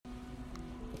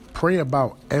Pray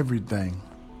about everything.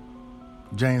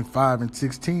 James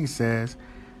 5:16 says,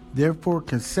 therefore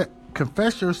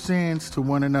confess your sins to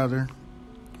one another,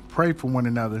 pray for one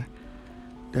another,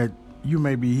 that you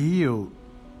may be healed.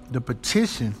 The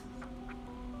petition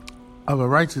of a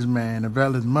righteous man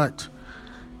availeth much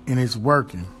in his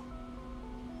working.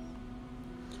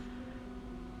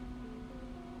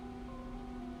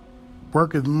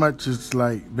 Worketh much is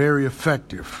like very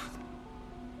effective.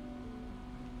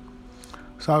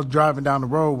 So I was driving down the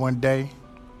road one day,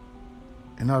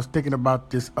 and I was thinking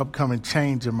about this upcoming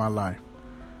change in my life.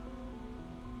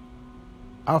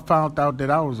 I found out that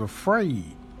I was afraid.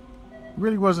 It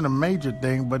really wasn't a major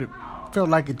thing, but it felt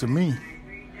like it to me.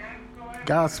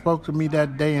 God spoke to me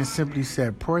that day and simply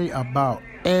said, pray about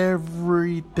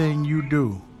everything you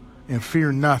do and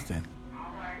fear nothing.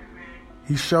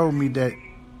 He showed me that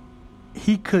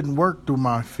he couldn't work through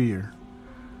my fear,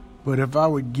 but if I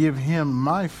would give him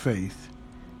my faith,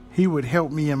 he would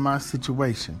help me in my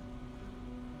situation.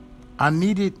 I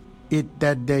needed it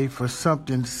that day for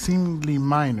something seemingly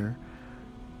minor,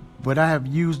 but I have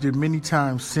used it many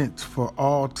times since for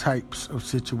all types of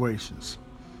situations.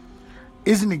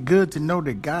 Isn't it good to know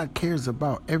that God cares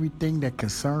about everything that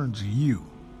concerns you,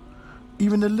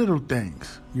 even the little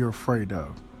things you're afraid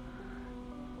of?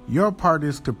 Your part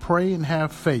is to pray and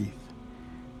have faith,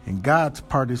 and God's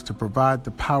part is to provide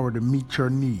the power to meet your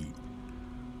need.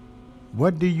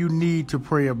 What do you need to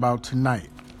pray about tonight?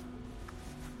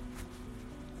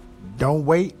 Don't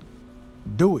wait.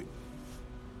 Do it.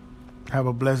 Have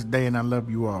a blessed day, and I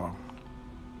love you all.